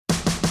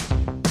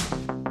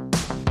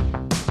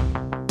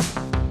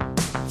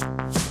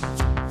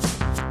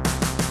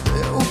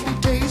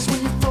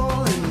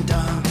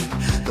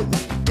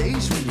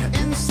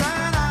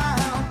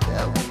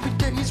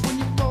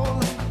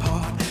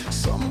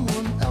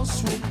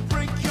else will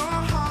break your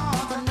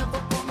heart. I'm never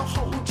gonna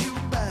hold you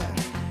back.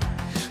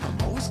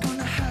 I'm always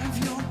gonna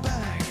have your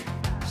back.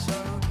 So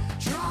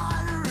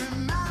try to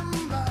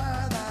remember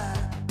that.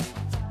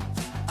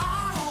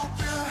 I hope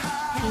you're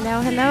happy.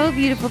 Hello,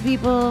 beautiful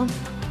people.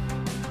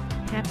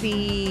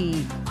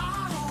 Happy,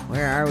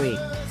 where are we?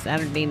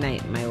 Saturday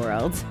night in my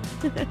world.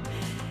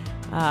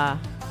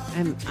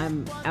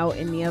 I'm out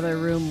in the other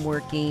room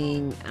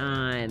working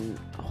on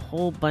a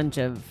whole bunch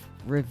of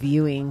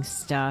reviewing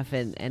stuff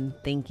and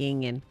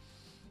thinking, and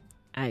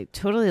I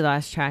totally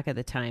lost track of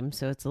the time,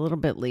 so it's a little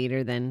bit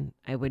later than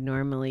I would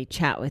normally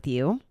chat with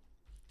you.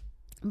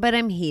 But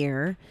I'm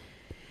here.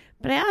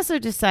 But I also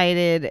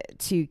decided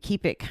to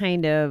keep it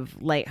kind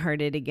of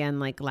lighthearted again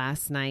like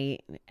last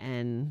night,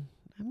 and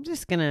I'm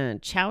just going to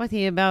chat with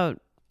you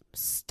about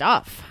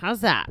stuff.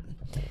 How's that?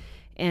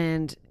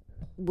 And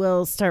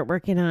we'll start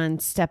working on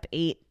step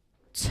 8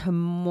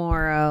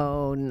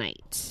 tomorrow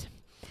night.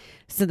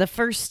 So the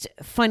first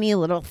funny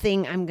little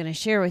thing I'm going to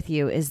share with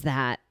you is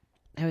that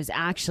I was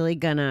actually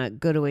going to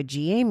go to a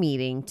GA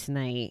meeting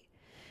tonight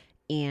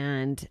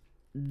and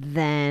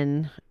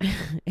then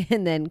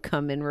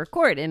come and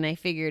record. And I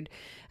figured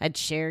I'd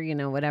share,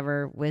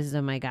 whatever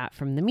wisdom I got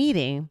from the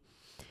meeting.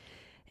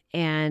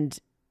 And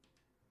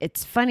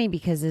it's funny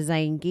because as I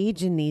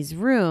engage in these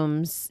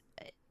rooms,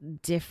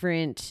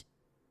 different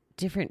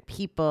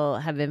people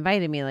have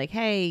invited me like,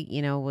 hey,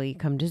 will you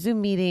come to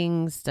Zoom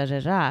meetings,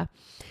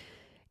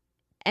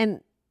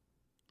 And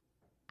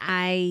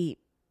I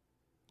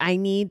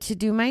need to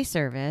do my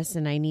service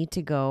and I need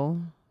to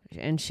go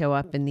and show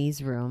up in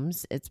these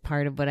rooms. It's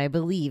part of what I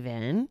believe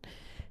in.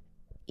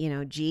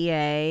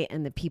 GA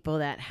and the people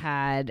that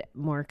had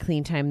more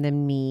clean time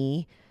than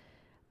me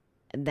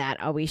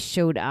that always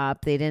showed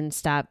up, they didn't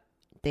stop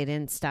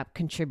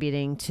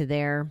contributing to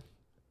their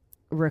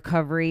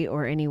recovery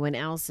or anyone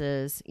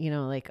else's,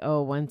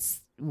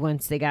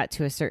 once they got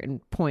to a certain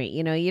point,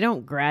 you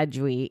don't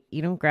graduate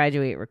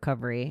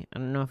recovery. I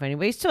don't know if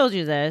anybody's told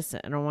you this.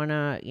 I don't want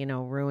to,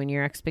 ruin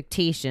your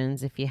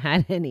expectations if you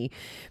had any,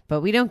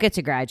 but we don't get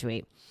to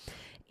graduate.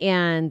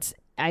 And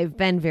I've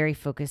been very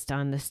focused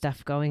on the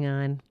stuff going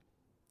on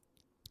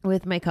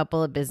with my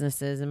couple of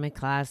businesses and my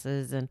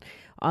classes and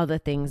all the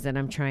things that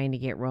I'm trying to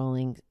get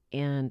rolling.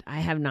 And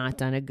I have not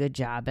done a good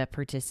job at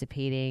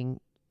participating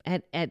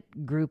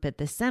at group at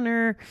the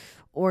center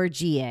or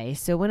GA.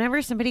 So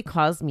whenever somebody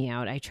calls me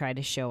out, I try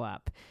to show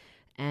up.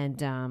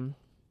 And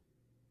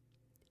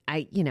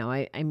I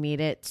made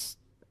it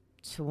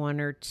to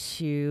one or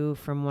two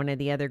from one of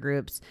the other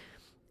groups.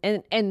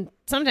 And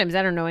sometimes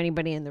I don't know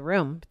anybody in the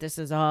room. This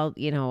is all,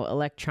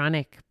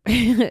 electronic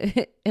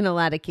in a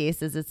lot of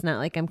cases. It's not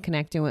like I'm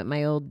connecting with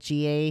my old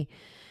GA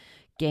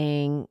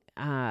gang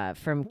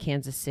from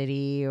Kansas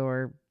City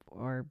or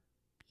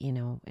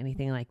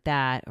anything like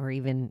that, or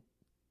even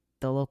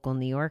the local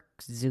New York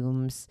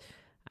Zooms.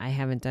 I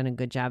haven't done a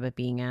good job at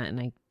being at, and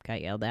I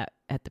got yelled at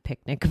the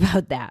picnic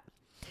about that.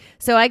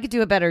 So I could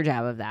do a better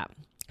job of that.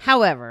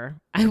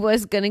 However, I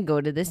was going to go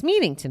to this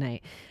meeting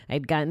tonight.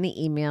 I'd gotten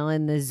the email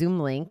and the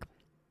Zoom link,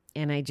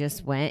 and I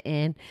just went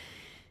in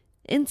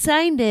and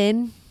signed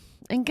in.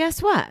 And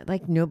guess what?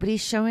 Like,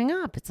 nobody's showing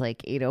up. It's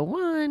like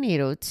 8:01,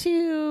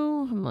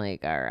 8:02. I'm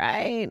like, all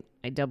right.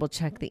 I double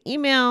checked the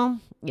email.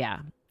 Yeah.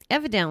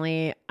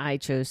 Evidently, I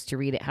chose to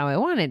read it how I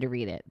wanted to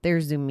read it.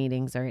 Their Zoom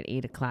meetings are at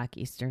 8 o'clock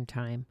Eastern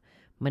time,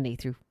 Monday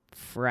through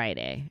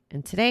Friday.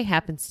 And today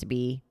happens to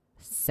be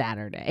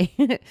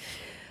Saturday.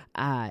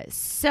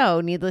 So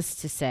needless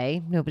to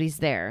say, nobody's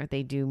there.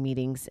 They do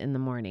meetings in the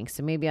morning.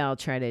 So maybe I'll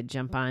try to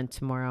jump on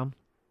tomorrow.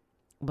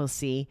 We'll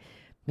see.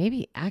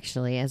 Maybe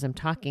actually, as I'm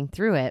talking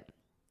through it,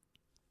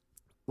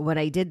 what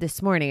I did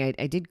this morning,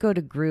 I did go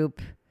to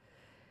group,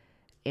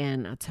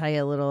 and I'll tell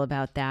you a little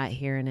about that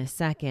here in a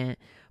second.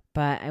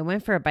 But I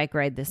went for a bike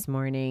ride this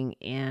morning,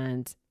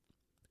 and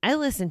I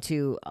listen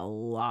to a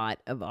lot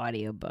of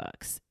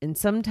audiobooks, and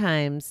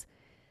sometimes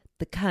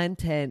the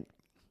content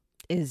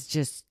is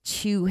just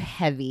too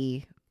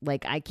heavy.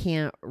 Like, I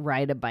can't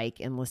ride a bike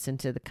and listen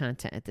to the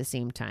content at the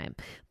same time.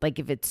 Like,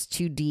 if it's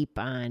too deep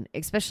on,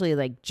 especially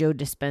like Joe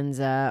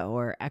Dispenza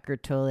or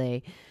Eckhart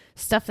Tolle,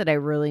 stuff that I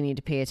really need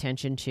to pay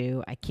attention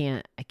to, I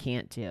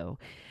can't do.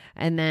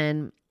 And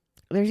then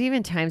there's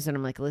even times when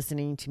I'm like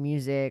listening to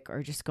music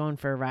or just going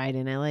for a ride,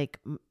 and I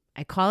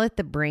call it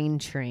the brain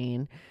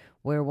train,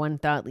 where one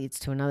thought leads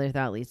to another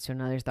thought leads to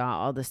another thought.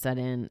 All of a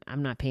sudden,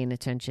 I'm not paying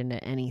attention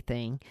to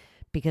anything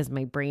because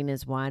my brain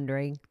is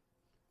wandering,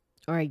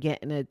 or I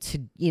get in a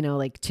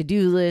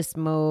to-do list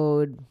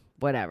mode,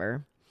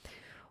 whatever.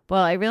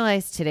 Well, I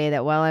realized today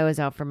that while I was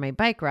out for my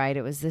bike ride,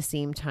 it was the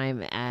same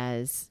time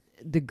as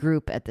the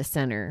group at the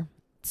center.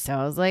 So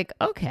I was like,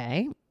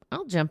 okay,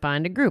 I'll jump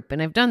on to group.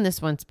 And I've done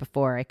this once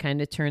before. I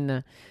kind of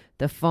turn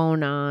the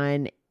phone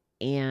on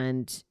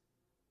and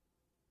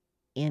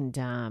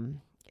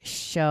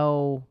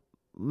show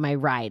my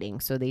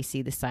riding, so they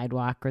see the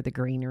sidewalk or the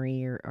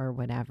greenery or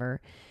whatever,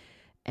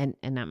 and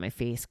not my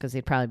face, because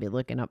they'd probably be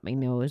looking up my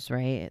nose,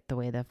 right, the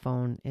way the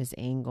phone is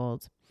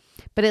angled.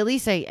 But at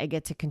least I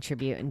get to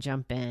contribute and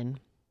jump in.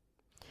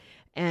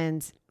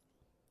 And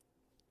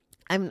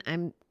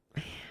I'm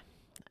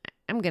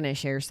going to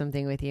share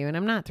something with you, and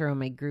I'm not throwing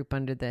my group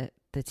under the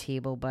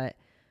table, but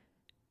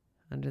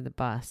under the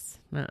bus,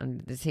 not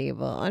under the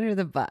table, under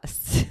the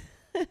bus.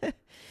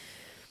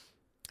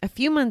 A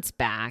few months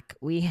back,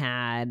 we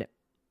had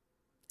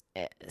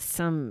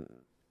some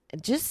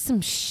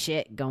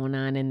shit going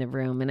on in the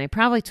room, and I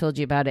probably told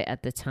you about it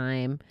at the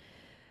time,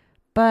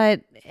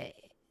 but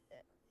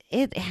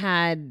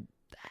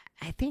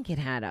I think it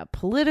had a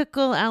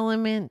political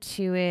element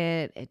to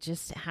it. It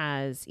just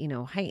has,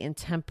 heightened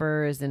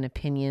tempers and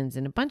opinions,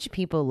 and a bunch of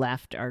people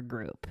left our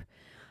group.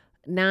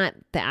 Not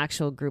the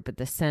actual group at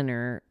the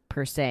center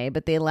per se,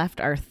 but they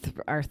left our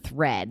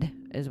thread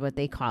is what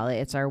they call it.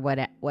 It's our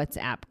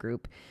WhatsApp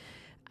group.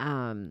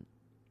 And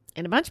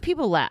a bunch of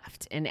people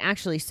left, and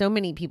actually so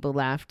many people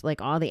left,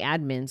 like all the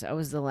admins. I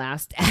was the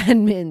last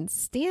admin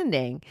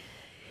standing.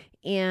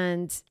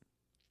 And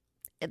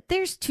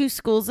there's two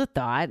schools of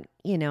thought.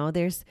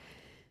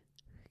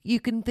 You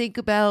can think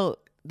about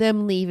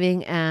them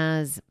leaving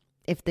as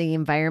if the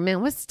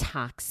environment was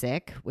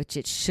toxic, which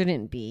it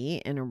shouldn't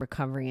be in a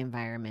recovery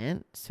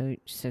environment. So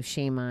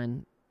shame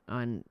on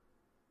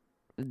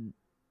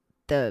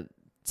the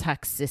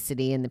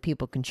toxicity and the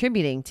people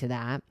contributing to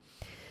that.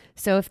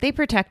 So if they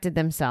protected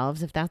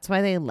themselves, if that's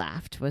why they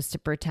left, was to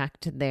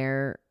protect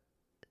their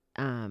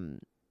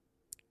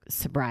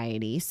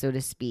sobriety, so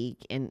to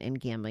speak, in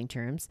gambling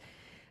terms,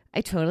 I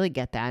totally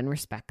get that and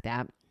respect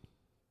that.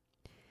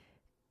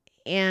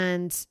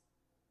 And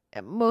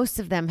most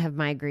of them have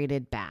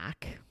migrated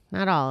back.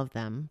 Not all of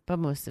them, but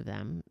most of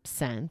them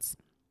since.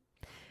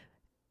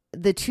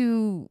 The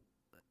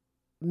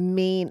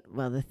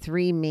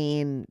three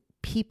main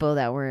people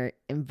that were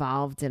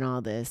involved in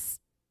all this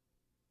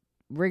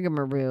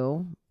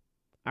rigmarole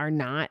are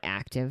not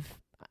active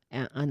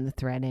on the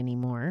thread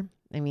anymore.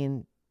 I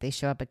mean, they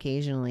show up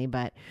occasionally,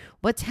 but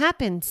what's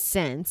happened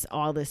since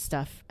all this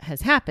stuff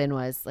has happened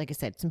was, like I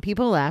said, some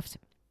people left,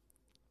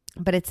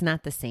 but it's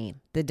not the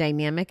same. The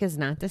dynamic is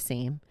not the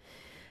same.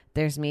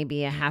 There's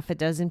maybe a half a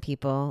dozen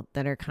people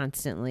that are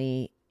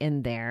constantly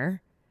in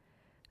there.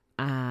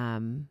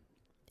 And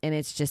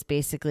it's just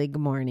basically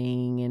good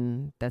morning,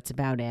 and that's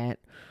about it.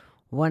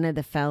 One of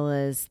the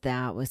fellas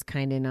that was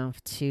kind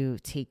enough to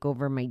take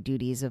over my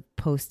duties of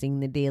posting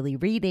the daily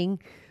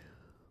reading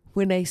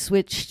when I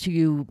switched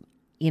to,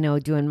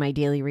 doing my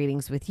daily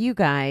readings with you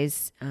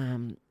guys,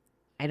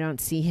 I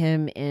don't see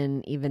him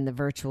in even the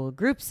virtual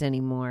groups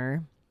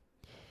anymore.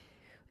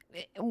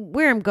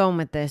 Where I'm going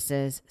with this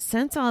is,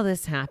 since all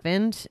this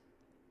happened,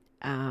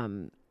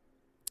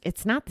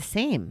 it's not the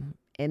same,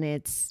 and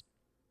it's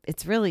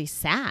really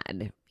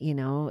sad,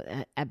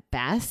 at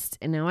best.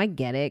 And now I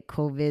get it.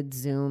 COVID,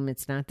 Zoom,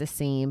 it's not the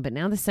same, but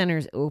now the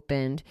center's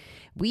opened.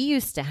 We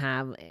used to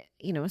have,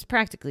 it was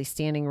practically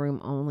standing room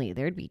only.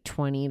 There'd be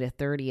 20 to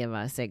 30 of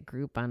us at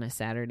group on a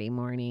Saturday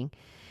morning.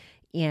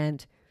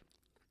 And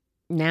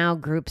now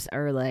groups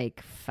are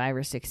like 5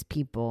 or 6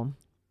 people.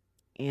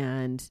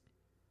 And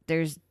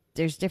there's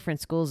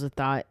different schools of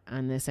thought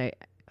on this.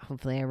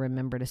 Hopefully I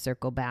remember to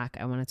circle back.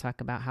 I want to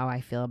talk about how I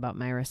feel about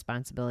my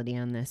responsibility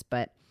on this,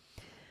 but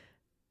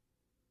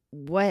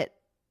what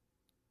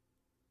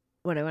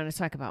I want to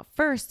talk about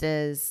first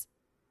is,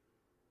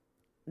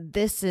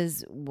 this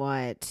is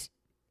what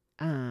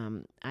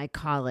I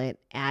call it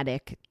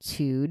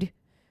addictude.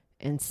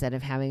 Instead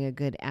of having a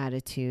good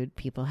attitude,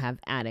 people have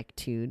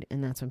addictude,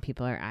 and that's when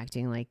people are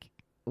acting like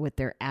with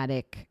their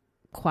addict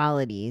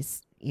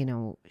qualities,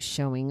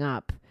 showing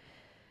up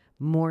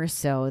more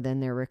so than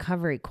their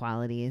recovery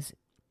qualities.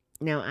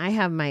 Now, I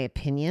have my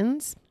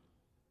opinions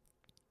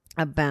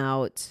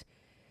about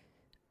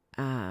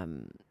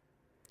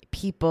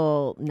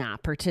people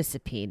not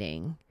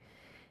participating,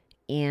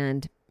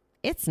 and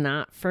it's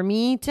not for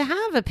me to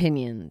have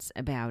opinions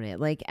about it.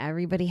 Like,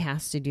 everybody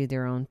has to do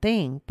their own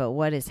thing. But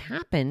what has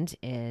happened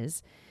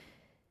is,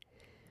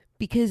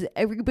 because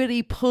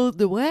everybody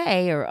pulled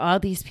away, or all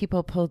these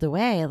people pulled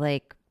away,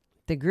 like,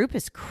 the group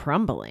is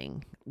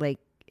crumbling. Like,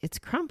 it's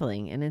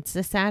crumbling, and it's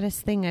the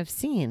saddest thing I've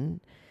seen.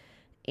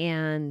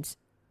 And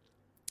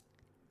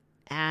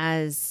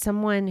as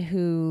someone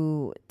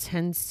who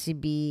tends to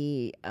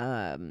be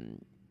a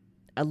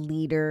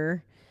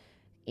leader,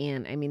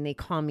 and I mean, they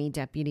call me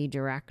deputy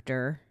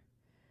director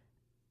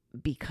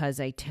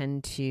because I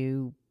tend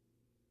to,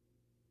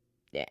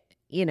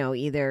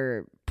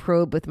 either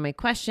probe with my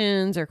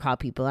questions or call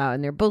people out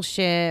on their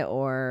bullshit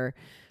or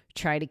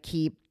try to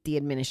keep the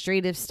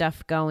administrative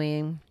stuff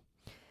going.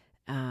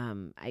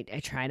 I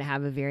try to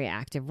have a very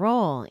active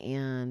role,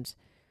 and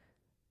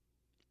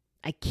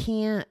I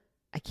can't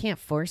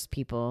force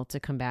people to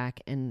come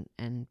back and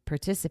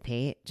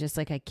participate, just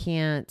like I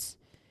can't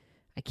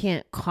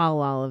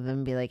call all of them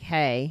and be like,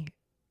 hey,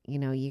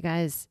 you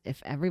guys,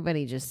 if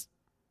everybody just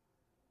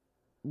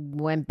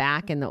went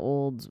back in the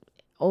old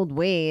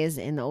ways,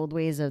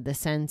 of the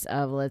sense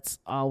of let's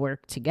all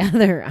work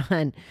together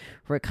on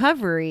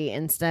recovery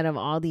instead of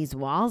all these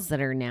walls that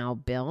are now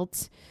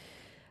built.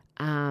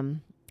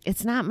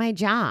 It's not my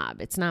job.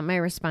 It's not my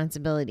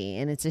responsibility.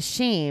 And it's a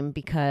shame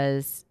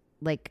because,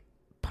 like,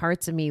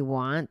 parts of me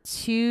want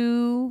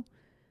to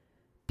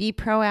be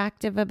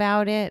proactive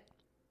about it.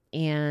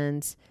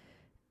 And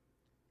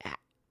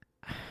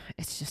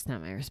it's just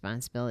not my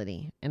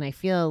responsibility. And I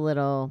feel a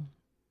little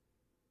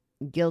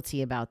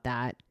guilty about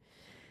that.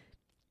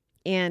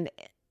 And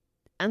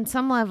on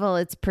some level,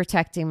 it's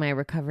protecting my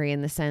recovery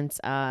in the sense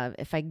of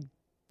if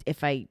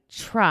I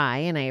try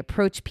and I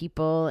approach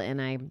people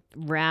and I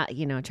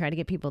try to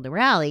get people to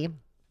rally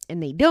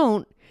and they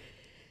don't,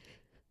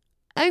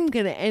 I'm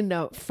going to end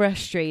up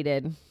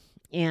frustrated.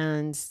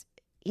 And,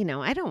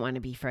 I don't want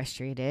to be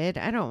frustrated.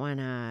 I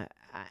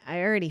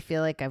already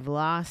feel like I've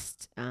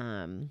lost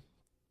at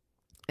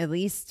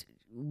least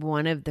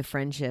one of the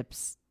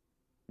friendships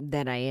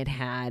that I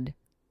had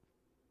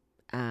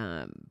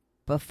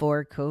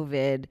before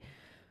COVID.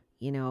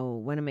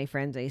 One of my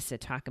friends, I used to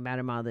talk about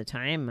him all the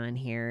time on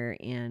here,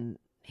 and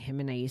him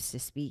and I used to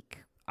speak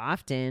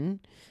often.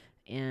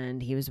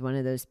 And he was one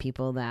of those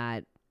people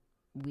that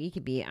we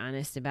could be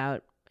honest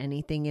about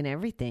anything and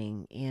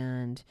everything.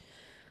 And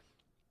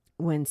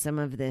when some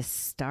of this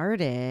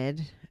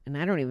started, and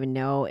I don't even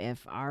know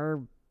if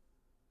our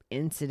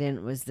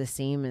incident was the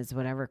same as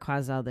whatever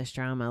caused all this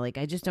drama. Like,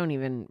 I just don't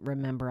even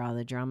remember all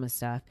the drama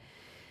stuff.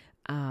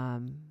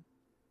 I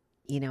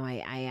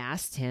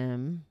asked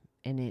him,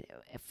 and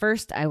at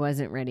first I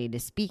wasn't ready to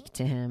speak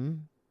to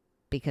him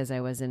because I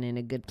wasn't in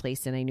a good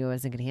place and I knew I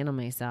wasn't going to handle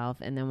myself.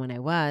 And then when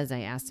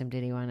I asked him,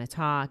 did he want to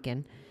talk?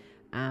 And,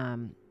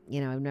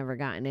 I've never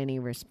gotten any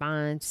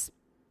response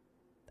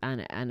on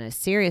a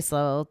serious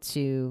level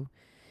to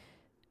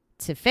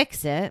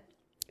fix it.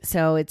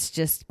 So it's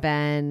just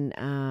been,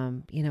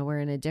 we're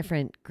in a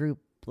different group,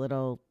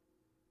 little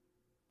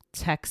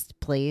text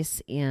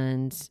place,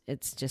 and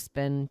it's just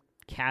been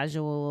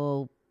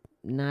casual,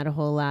 not a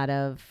whole lot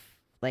of,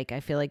 like,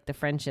 I feel like the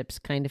friendship's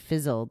kind of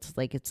fizzled.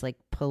 Like, it's like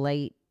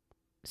polite,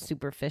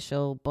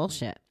 superficial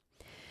bullshit.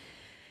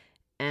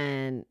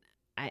 And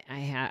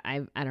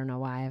I don't know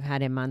why I've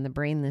had him on the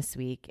brain this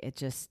week. It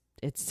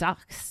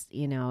sucks,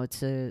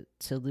 to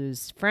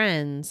lose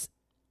friends.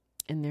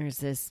 And there's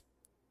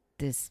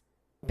this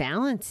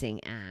balancing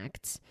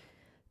act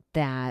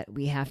that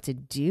we have to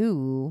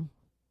do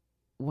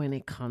when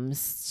it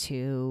comes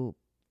to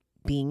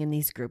being in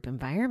these group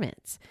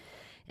environments.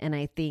 And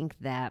I think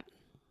that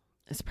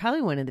it's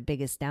probably one of the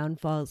biggest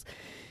downfalls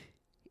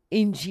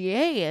in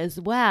GA as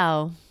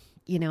well.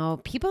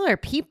 People are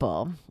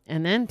people,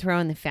 and then throw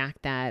in the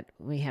fact that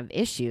we have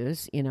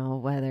issues,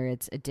 whether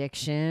it's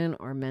addiction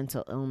or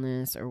mental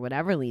illness or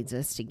whatever leads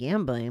us to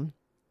gambling.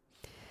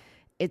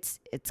 It's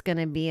going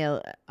to be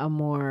a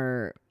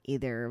more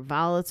either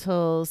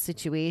volatile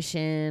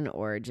situation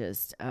or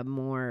just a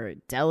more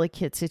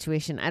delicate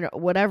situation.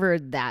 Whatever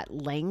that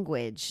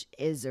language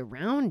is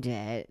around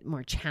it,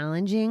 more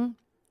challenging.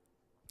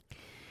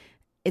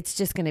 It's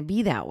just going to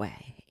be that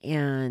way.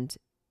 And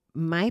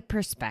my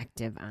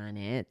perspective on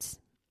it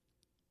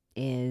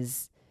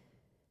is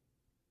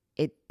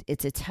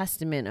it's a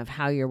testament of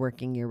how you're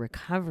working your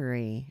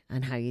recovery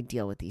and how you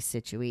deal with these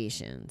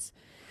situations.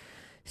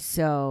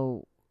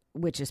 So,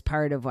 which is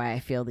part of why I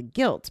feel the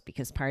guilt,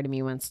 because part of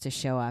me wants to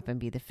show up and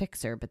be the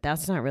fixer, but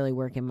that's not really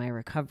working my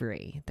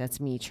recovery. That's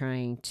me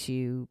trying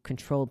to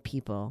control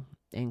people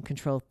and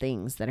control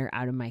things that are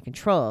out of my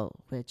control,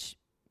 which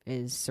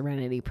is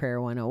Serenity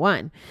Prayer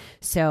 101.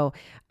 So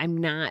I'm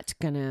not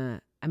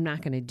gonna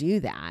do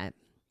that.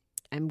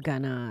 I'm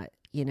gonna,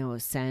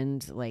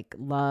 send like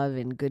love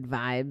and good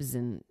vibes,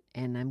 and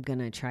I'm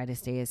gonna try to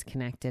stay as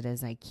connected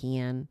as I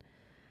can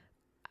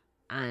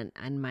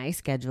on my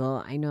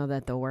schedule. I know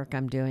that the work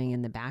I'm doing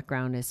in the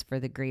background is for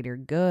the greater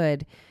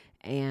good,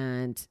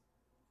 and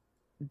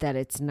that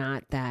it's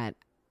not that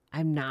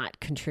I'm not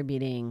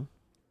contributing,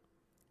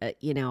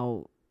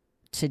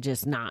 to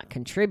just not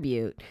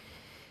contribute.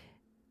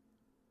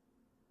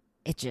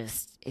 It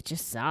just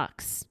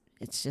sucks.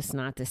 It's just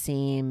not the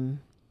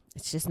same.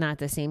 It's just not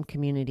the same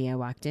community I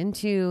walked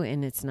into,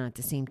 and it's not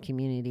the same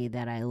community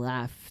that I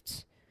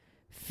left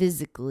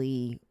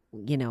physically,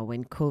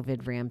 when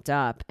COVID ramped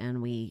up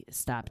and we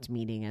stopped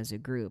meeting as a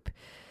group.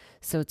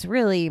 So it's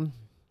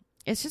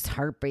just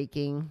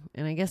heartbreaking.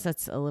 And I guess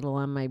that's a little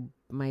on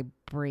my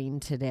brain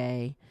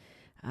today.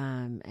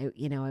 I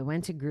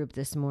went to group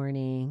this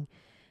morning,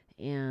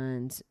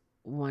 and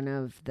one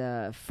of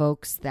the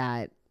folks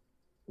that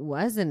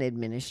was an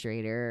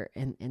administrator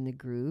in the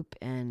group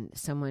and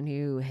someone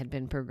who had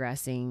been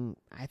progressing,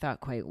 I thought,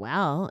 quite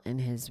well in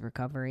his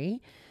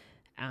recovery,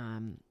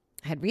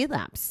 had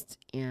relapsed.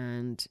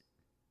 And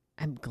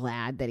I'm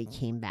glad that he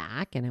came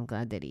back, and I'm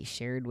glad that he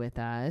shared with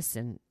us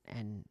and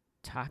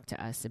talked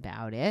to us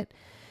about it.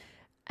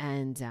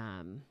 And,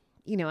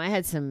 I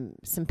had some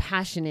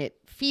passionate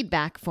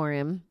feedback for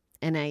him,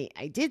 and I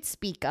did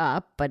speak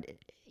up, but,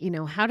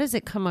 how does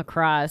it come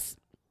across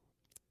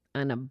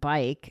on a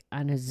bike,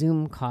 on a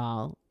Zoom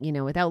call,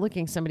 without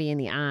looking somebody in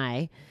the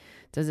eye?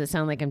 Does it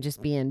sound like I'm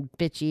just being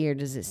bitchy, or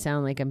does it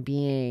sound like I'm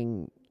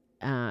being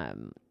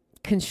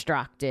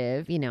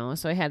constructive?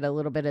 So I had a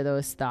little bit of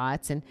those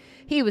thoughts, and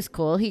he was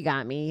cool. He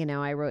got me,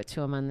 I wrote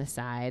to him on the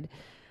side.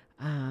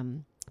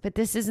 But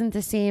this isn't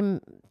the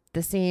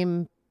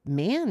same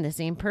man, the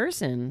same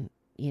person,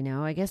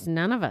 I guess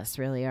none of us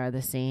really are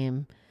the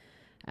same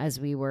as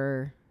we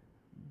were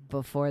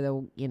before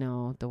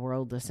the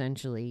world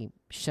essentially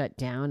shut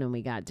down and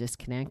we got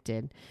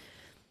disconnected.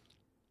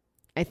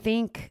 I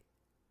think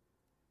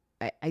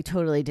I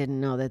totally didn't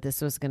know that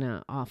this was going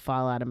to all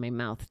fall out of my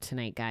mouth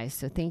tonight, guys.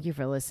 So thank you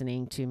for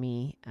listening to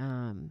me.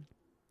 And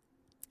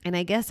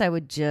I guess I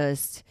would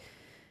just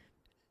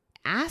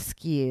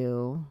ask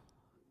you,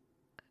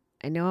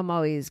 I know I'm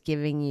always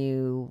giving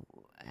you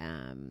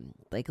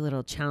like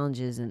little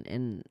challenges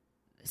and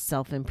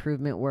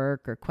self-improvement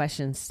work or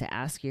questions to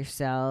ask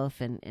yourself,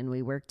 and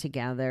we work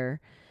together.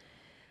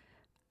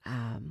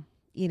 And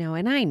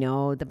I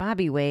know the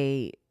Bobby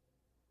way,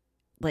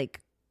 like,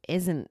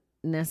 isn't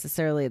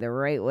necessarily the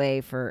right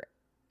way for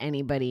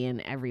anybody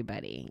and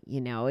everybody.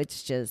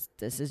 It's just,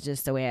 this is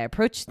just the way I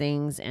approach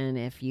things. And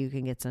if you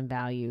can get some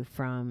value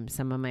from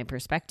some of my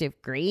perspective,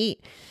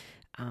 great.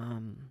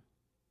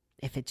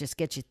 If it just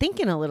gets you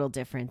thinking a little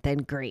different, then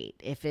great.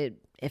 If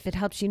it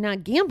helps you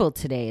not gamble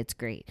today, it's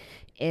great.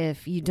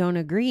 If you don't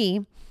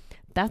agree,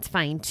 that's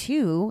fine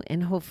too.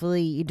 And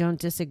hopefully you don't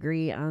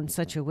disagree on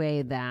such a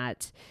way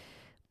that,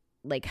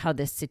 like how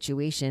this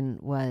situation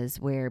was,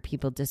 where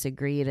people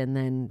disagreed and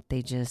then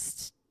they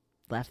just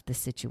left the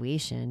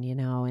situation,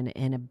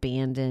 and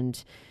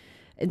abandoned.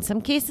 In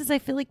some cases, I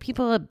feel like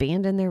people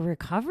abandon their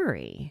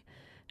recovery,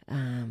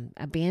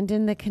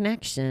 abandon the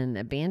connection,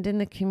 abandon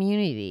the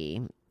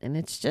community. And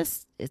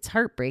it's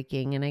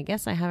heartbreaking. And I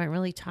guess I haven't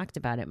really talked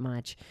about it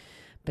much,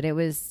 but it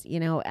was,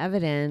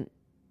 evident.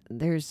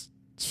 There's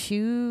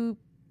 2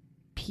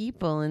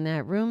 people in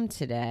that room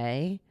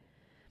today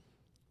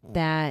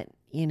that,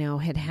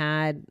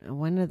 had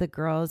one of the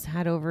girls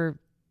had over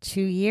 2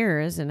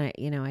 years. And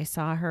I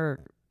saw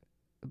her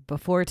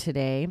before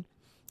today.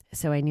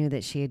 So I knew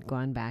that she had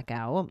gone back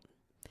out.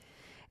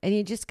 And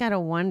you just got to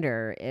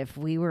wonder, if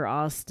we were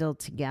all still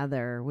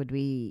together, would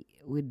we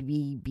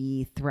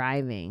be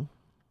thriving?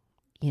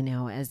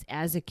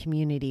 As a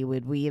community,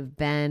 would we have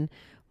been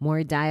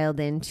more dialed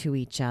into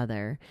each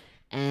other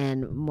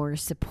and more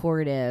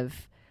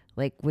supportive?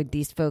 Like, would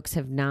these folks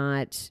have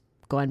not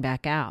gone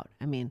back out?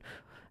 I mean,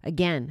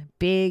 again,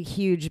 big,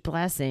 huge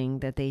blessing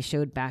that they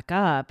showed back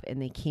up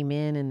and they came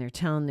in and they're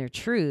telling their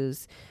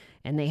truths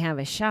and they have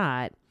a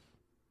shot.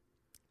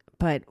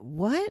 But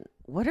what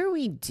are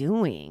we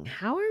doing?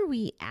 How are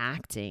we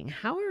acting?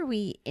 How are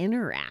we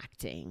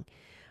interacting?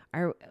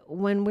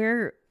 When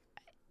we're,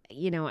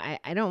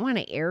 I don't want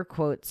to air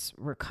quotes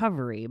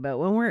recovery, but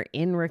when we're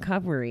in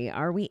recovery,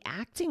 are we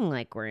acting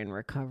like we're in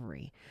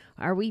recovery?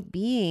 Are we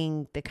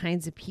being the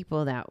kinds of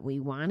people that we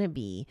want to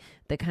be,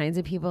 the kinds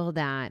of people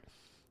that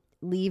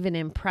leave an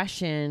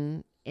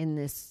impression in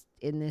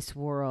this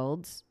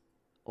world,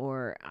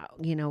 or,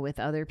 with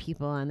other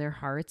people on their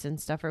hearts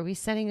and stuff? Are we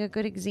setting a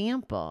good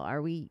example?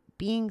 Are we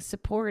being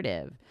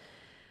supportive?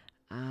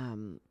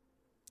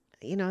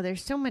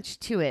 There's so much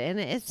to it. And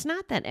it's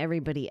not that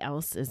everybody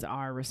else is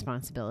our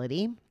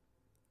responsibility.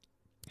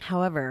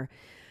 However,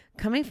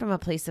 coming from a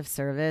place of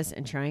service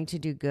and trying to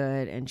do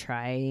good and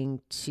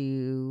trying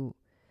to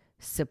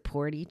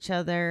support each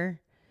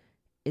other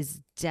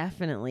is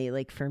definitely,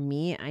 like, for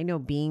me, I know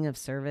being of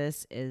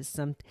service is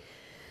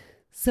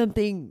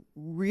something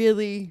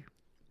really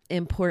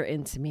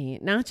important to me.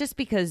 Not just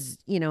because,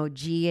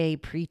 GA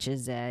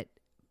preaches it,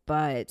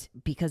 but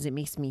because it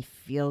makes me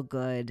feel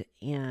good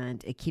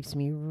and it keeps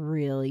me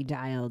really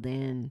dialed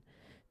in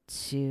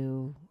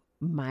to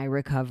my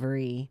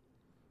recovery.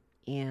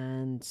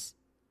 And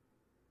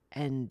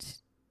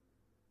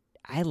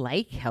I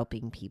like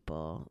helping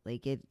people.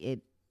 Like,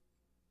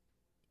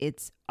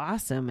 it's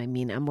awesome. I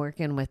mean, I'm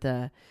working with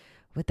a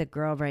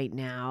girl right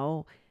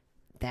now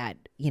that,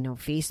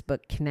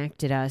 Facebook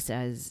connected us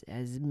as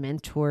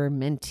mentor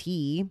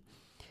mentee.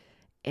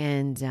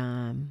 And,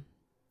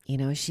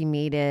 she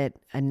made it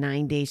a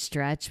 9-day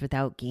stretch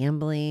without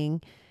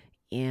gambling.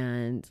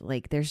 And,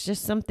 like, there's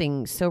just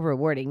something so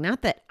rewarding.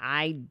 Not that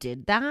I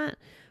did that,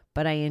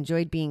 but I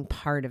enjoyed being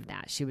part of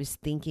that. She was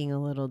thinking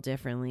a little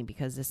differently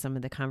because of some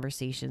of the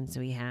conversations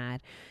we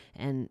had.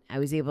 And I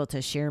was able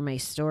to share my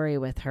story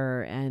with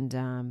her.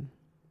 And,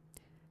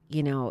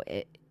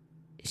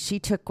 she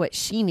took what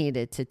she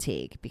needed to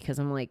take, because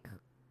I'm like,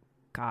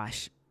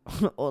 gosh,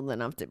 old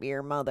enough to be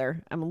her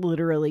mother. I'm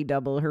literally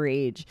double her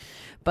age.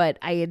 But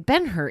I had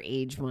been her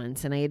age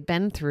once, and I had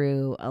been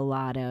through a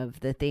lot of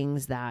the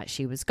things that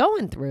she was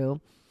going through.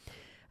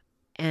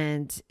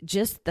 And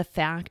just the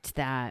fact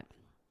that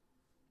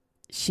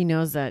she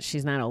knows that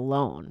she's not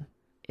alone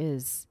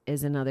is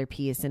another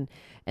piece. And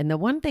the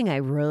one thing I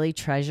really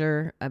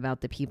treasure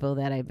about the people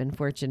that I've been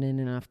fortunate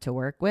enough to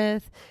work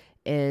with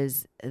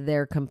is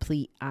their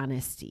complete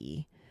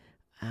honesty.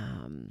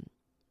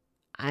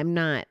 I'm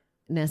not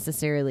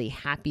necessarily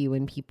happy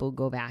when people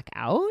go back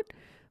out,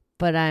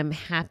 but I'm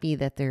happy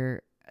that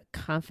they're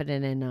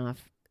confident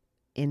enough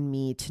in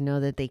me to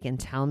know that they can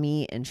tell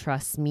me and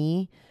trust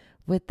me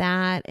with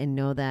that, and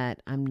know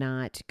that I'm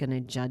not going to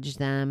judge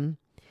them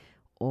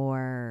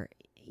or,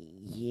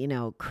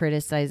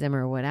 criticize them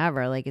or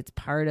whatever. Like, it's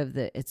part of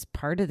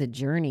the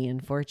journey,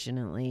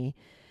 unfortunately.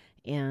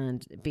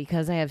 And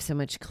because I have so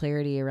much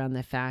clarity around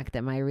the fact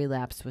that my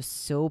relapse was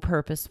so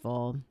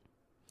purposeful,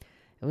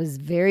 it was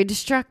very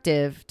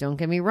destructive, don't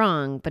get me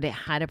wrong, but it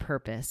had a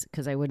purpose,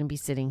 because I wouldn't be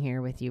sitting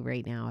here with you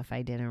right now if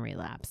I didn't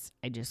relapse.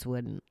 I just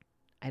wouldn't.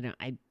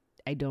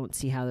 I don't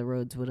see how the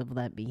roads would have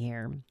led me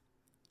here.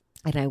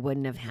 And I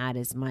wouldn't have had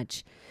as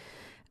much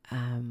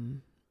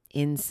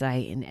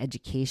insight and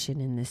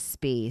education in this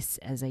space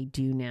as I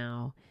do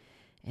now.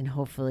 And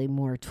hopefully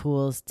more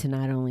tools to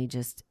not only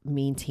just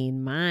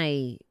maintain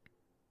my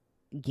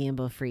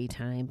gamble-free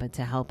time, but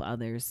to help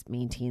others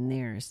maintain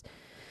theirs.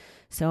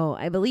 So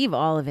I believe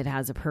all of it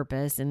has a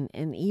purpose,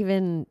 and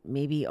even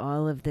maybe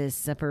all of this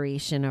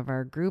separation of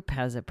our group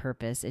has a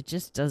purpose. It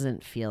just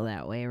doesn't feel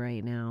that way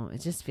right now. It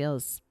just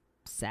feels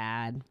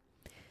sad.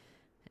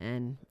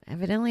 And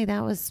evidently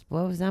that was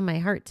what was on my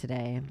heart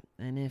today.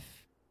 And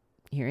if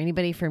you're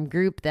anybody from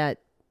group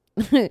that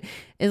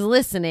is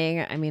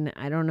listening, I mean,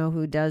 I don't know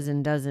who does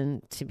and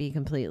doesn't, to be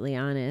completely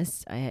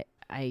honest.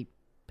 I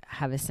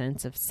have a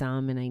sense of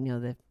some, and I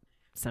know that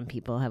some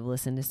people have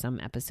listened to some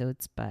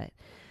episodes, but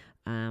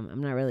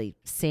I'm not really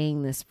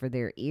saying this for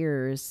their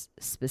ears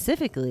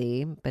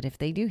specifically, but if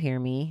they do hear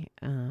me,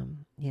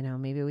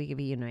 maybe we could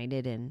be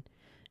united and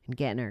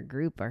getting our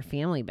group, our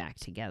family back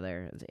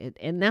together.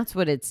 And that's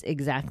what it's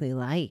exactly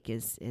like,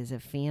 is a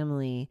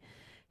family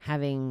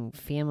having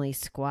family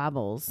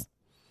squabbles.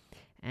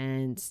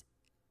 And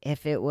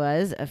if it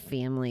was a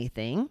family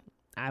thing,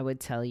 I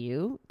would tell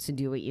you to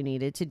do what you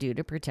needed to do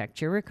to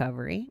protect your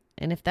recovery.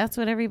 And if that's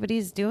what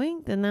everybody's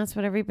doing, then that's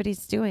what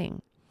everybody's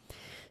doing.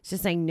 It's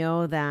just, I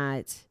know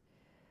that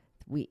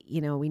we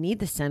need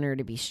the center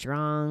to be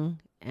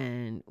strong,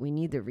 and we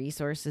need the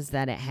resources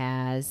that it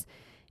has.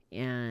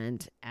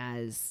 And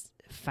as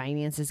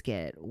finances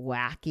get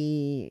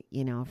wacky,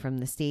 from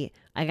the state,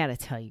 I got to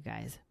tell you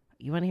guys,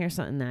 you want to hear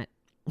something that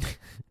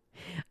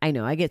I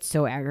know I get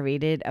so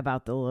aggravated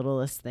about the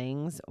littlest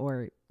things,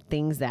 or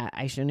things that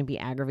I shouldn't be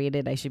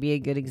aggravated. I should be a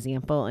good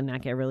example and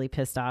not get really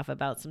pissed off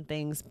about some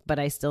things, but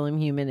I still am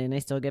human and I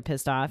still get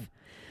pissed off.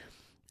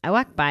 I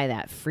walk by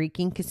that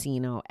freaking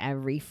casino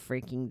every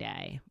freaking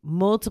day,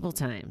 multiple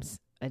times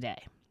a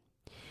day.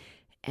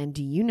 And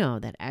do you know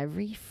that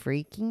every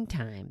freaking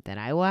time that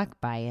I walk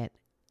by it,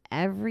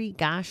 every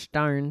gosh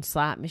darn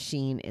slot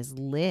machine is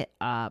lit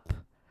up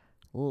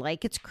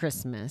like it's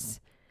Christmas.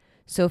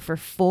 So for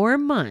 4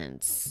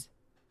 months,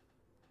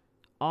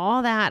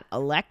 all that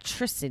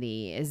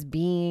electricity is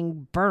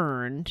being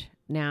burned.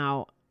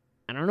 Now,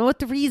 I don't know what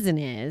the reason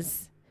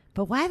is,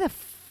 but why the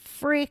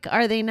frick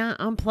are they not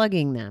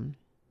unplugging them?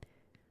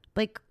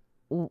 Like,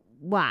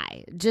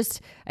 why?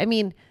 Just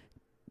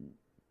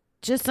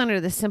under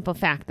the simple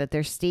fact that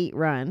they're state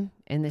run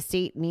and the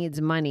state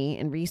needs money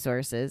and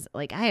resources.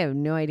 Like, I have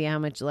no idea how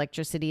much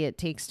electricity it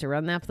takes to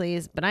run that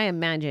place, but I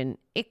imagine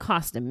it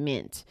costs a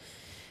mint.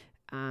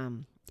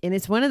 And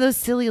it's one of those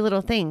silly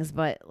little things,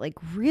 but like,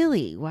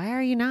 really, why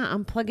are you not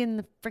unplugging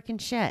the freaking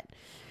shit?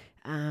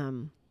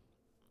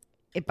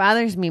 It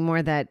bothers me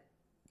more that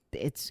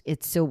it's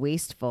so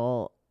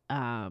wasteful.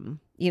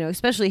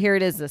 Especially here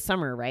it is the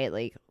summer, right?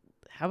 Like,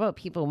 how about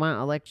people want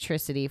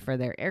electricity for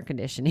their air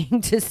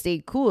conditioning to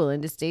stay cool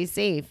and to stay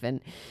safe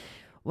and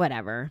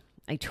whatever.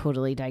 I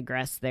totally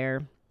digress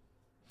there.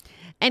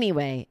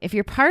 Anyway, if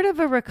you're part of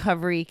a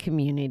recovery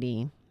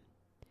community,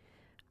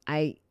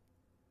 I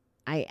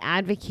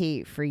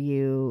advocate for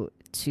you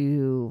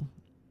to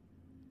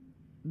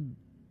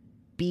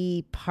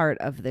be part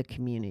of the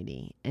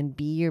community and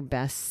be your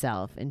best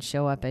self and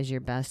show up as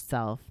your best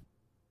self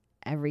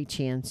every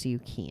chance you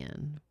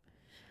can.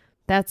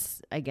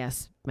 That's, I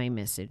guess, my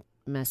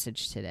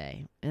message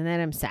today. And then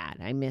I'm sad.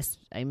 I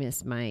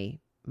miss my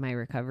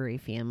recovery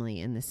family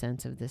in the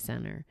sense of the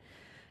center.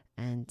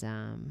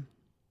 And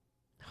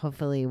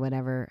hopefully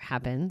whatever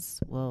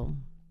happens will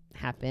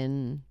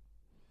happen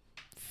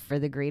for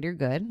the greater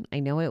good. I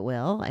know it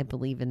will. I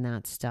believe in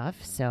that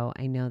stuff. So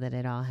I know that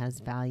it all has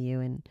value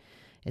and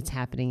it's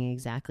happening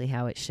exactly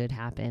how it should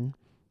happen.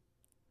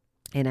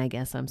 And I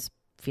guess I'm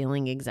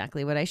feeling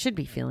exactly what I should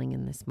be feeling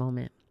in this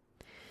moment.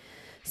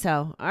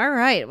 So, all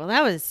right. Well,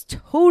 that was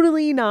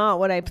totally not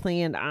what I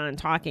planned on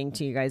talking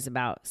to you guys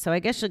about. So I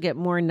guess you'll get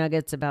more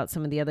nuggets about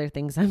some of the other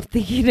things I'm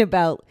thinking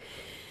about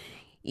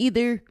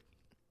either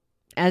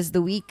as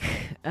the week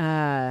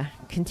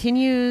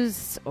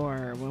continues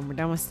or when we're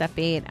done with step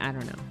 8. I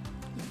don't know.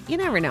 You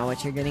never know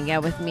what you're going to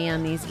get with me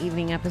on these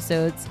evening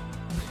episodes.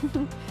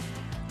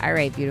 All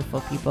right,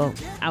 beautiful people.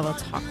 I will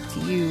talk to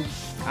you,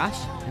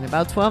 in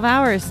about 12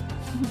 hours.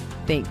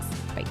 Thanks.